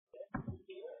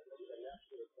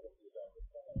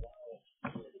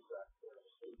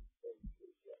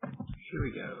Here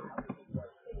we go.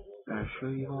 I'm gonna show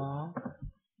you all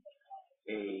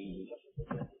a,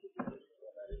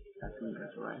 I think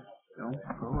that's right. Don't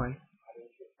go away.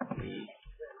 A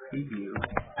preview,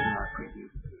 not preview,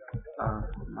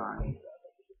 of my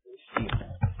season.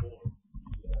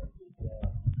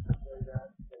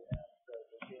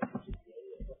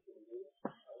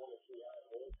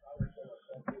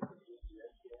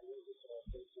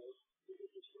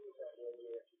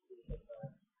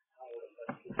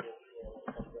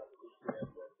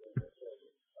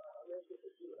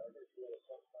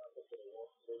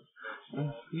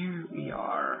 And here we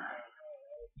are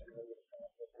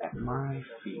at my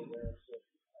field.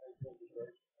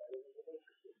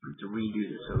 To redo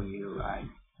this OU,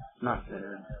 I'm not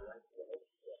there.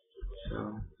 So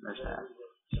there's that.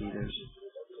 See, there's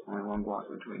only one block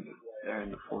between there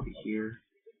and the 40 here,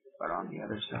 but on the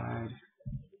other side,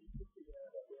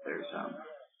 there's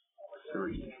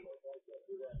 3.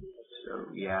 So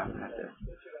yeah, I'm gonna have to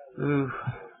move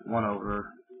one over.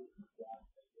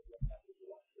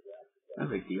 No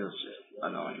big deal, it's just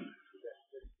annoying.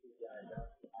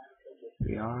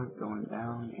 We are going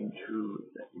down into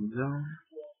the end zone.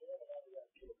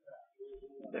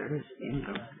 There it is, the end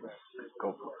zone. Let's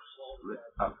go lit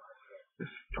up with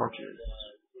torches.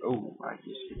 Oh, I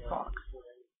just hit Fox.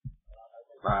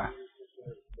 Bye.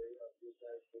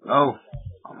 Oh!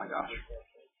 Oh my gosh.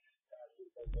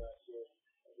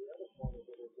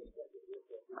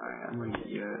 Alright, I'm gonna get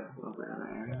you a little bit of an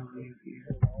aerial view here.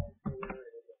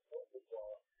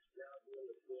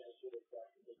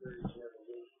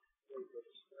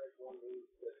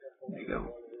 There you go.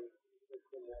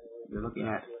 You're looking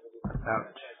at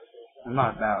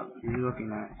you're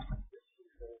looking at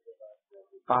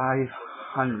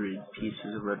 500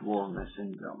 pieces of red wool in this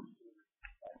end zone.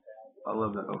 A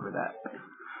little bit over that.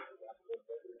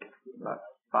 About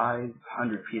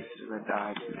 500 pieces of red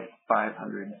dye to make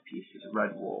 500 pieces of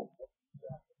red wool.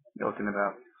 You're looking at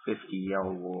about 50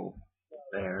 yellow wool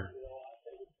there.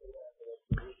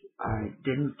 I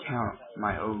didn't count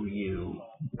my OU,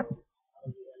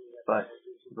 but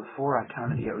before I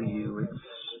counted the OU, it's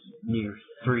near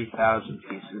 3,000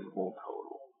 pieces of wool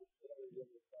total.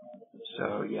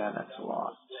 So yeah, that's a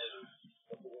lot.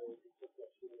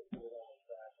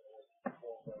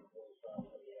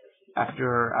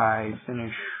 After I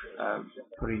finish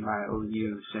putting my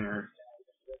OU center,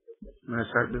 I'm going to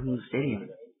start building the stadium.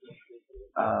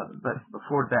 But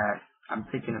before that, I'm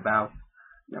thinking about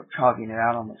chalking it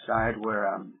out on the side where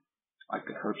like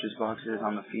the coach's box is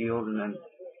on the field, and then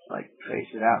like trace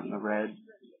it out in the red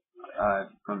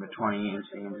from the 20 into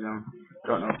the end zone.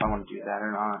 Don't know if I want to do that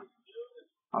or not.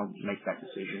 I'll make that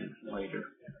decision later.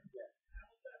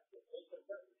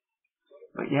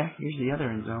 But yeah, here's the other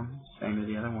end zone, same as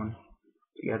the other one.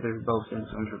 Together, both end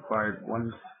zones required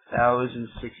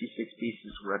 1,066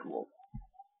 pieces of red wool.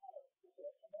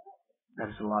 That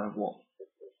is a lot of wool.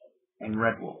 And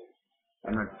red wool.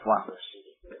 And red flowers.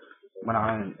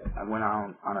 I went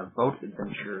on a boat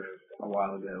adventure a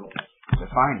while ago to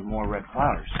find more red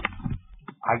flowers.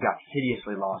 I got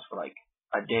hideously lost for like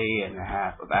a day and a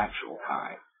half of actual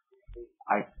time.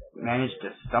 I managed to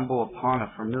stumble upon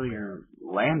a familiar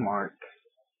landmark,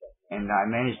 and I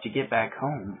managed to get back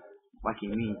home, lucky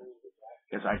me,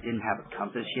 because I didn't have a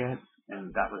compass yet,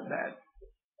 and that was bad.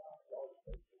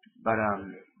 But,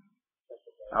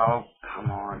 oh,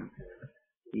 come on.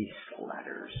 These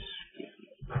letters give me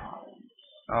problems.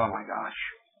 Oh my gosh.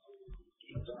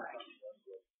 Let's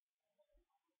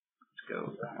go,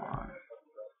 come on.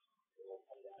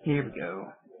 Here we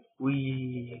go.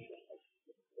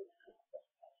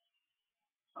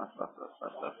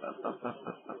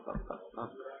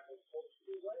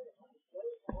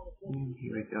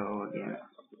 Here we go again.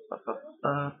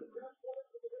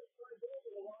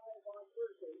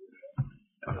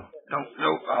 No.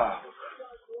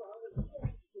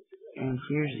 And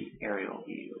here's the aerial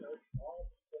view.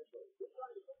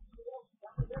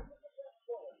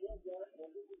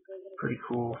 Pretty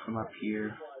cool from up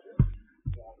here.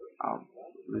 I'll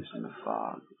loosen the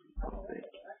fog a little bit.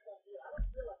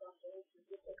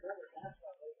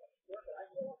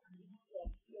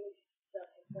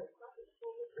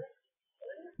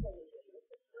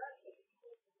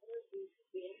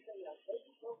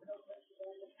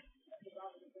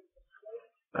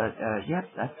 But yep,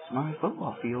 that's my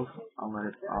football field.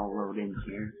 I'll load in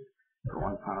here for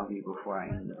one final view before I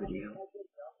end the video.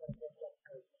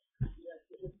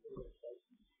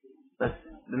 But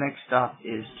the next stop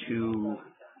is to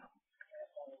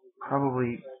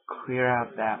probably clear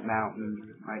out that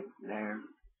mountain right there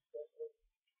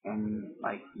and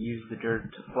like use the dirt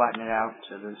to flatten it out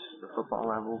to the football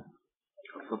level,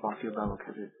 or football field level,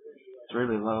 because it's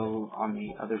really low on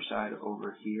the other side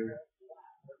over here.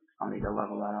 I'll need to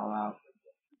level that all out.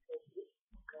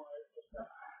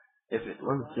 If it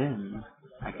loads in,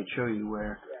 I could show you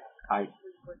where I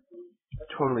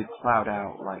totally plowed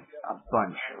out like a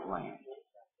bunch of land.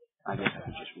 I guess I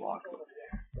could just walk.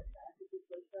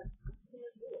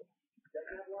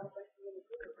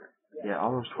 Yeah,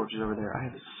 all those torches over there. I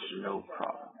have a snow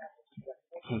problem.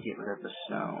 I can't get rid of the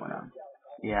snow.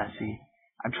 Yeah, see,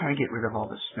 I'm trying to get rid of all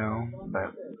the snow,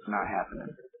 but it's not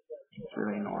happening. It's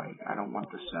really annoying. I don't want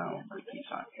the snow, but it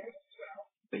keeps on here.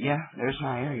 But yeah, there's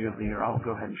my area leader. I'll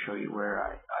go ahead and show you where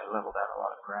I leveled out a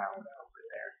lot of ground over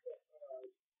there.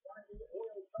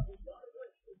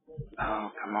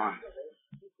 Oh, come on.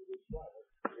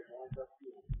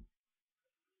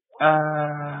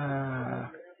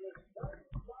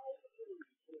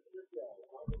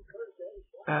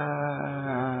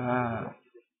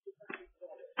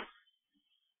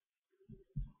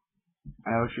 I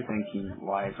know what you're thinking.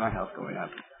 Why is my health going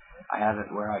up? I have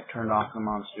it where I turned off the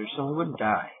monsters so I wouldn't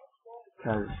die.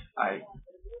 Because I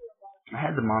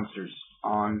had the monsters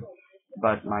on,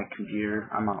 but my computer,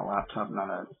 I'm on a laptop, not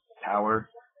a tower,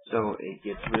 so it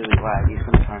gets really laggy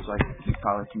sometimes, like you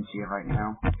probably can see it right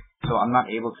now. So I'm not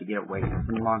able to get away from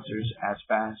the monsters as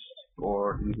fast,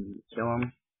 or even kill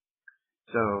them.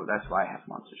 So that's why I have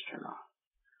monsters turned off.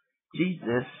 See,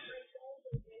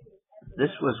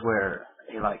 this was where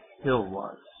a hill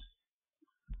was.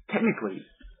 Technically,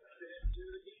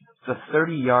 the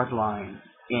 30-yard line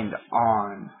and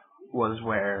on was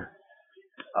where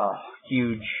a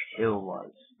huge hill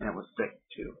was, and it was thick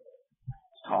too.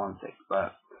 It's tall and thick,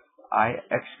 but I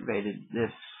excavated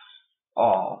this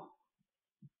all.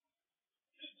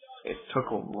 It took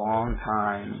a long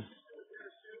time,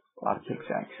 a lot of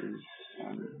pickaxes,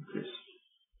 and just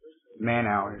man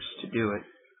hours to do it.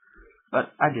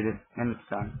 But I did it, and it's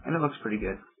done, and it looks pretty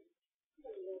good.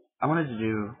 I wanted to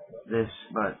do this,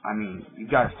 but I mean, you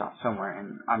gotta stop somewhere,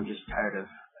 and I'm just tired of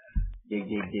dig,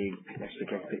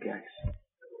 pickaxe.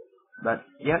 But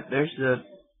yeah, there's the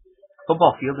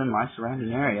football field in my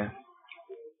surrounding area.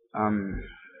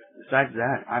 Besides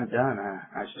that, I'm done.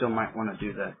 I still might want to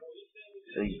do the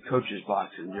coaches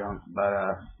box and jump, but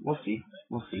we'll see.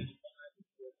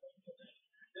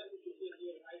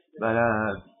 But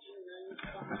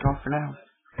that's all for now.